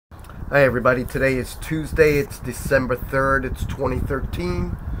Hi everybody, today is Tuesday, it's December 3rd, it's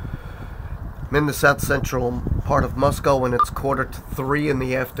 2013. I'm in the south central part of Moscow and it's 2:45 in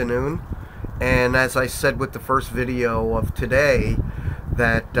the afternoon. And as I said with the first video of today,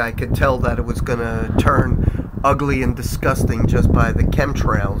 that I could tell that it was going to turn ugly and disgusting just by the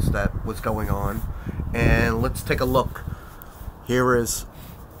chemtrails that was going on. And let's take a look. Here is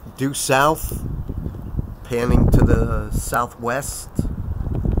due south, panning to the southwest.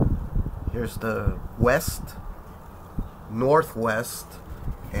 Here's the west, northwest,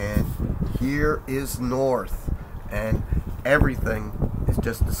 and here is north, and everything is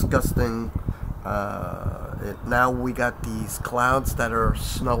just disgusting. Now we got these clouds that are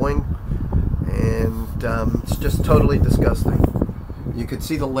snowing, and it's just totally disgusting. You could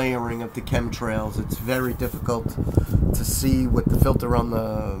see the layering of the chemtrails. It's very difficult to see with the filter on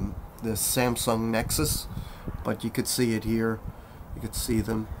the Samsung Nexus, but you could see it here. You could see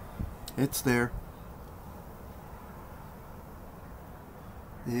them. It's there.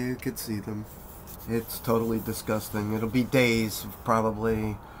 You could see them. It's totally disgusting. It'll be days of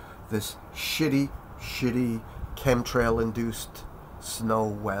probably this shitty chemtrail-induced snow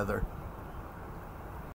weather.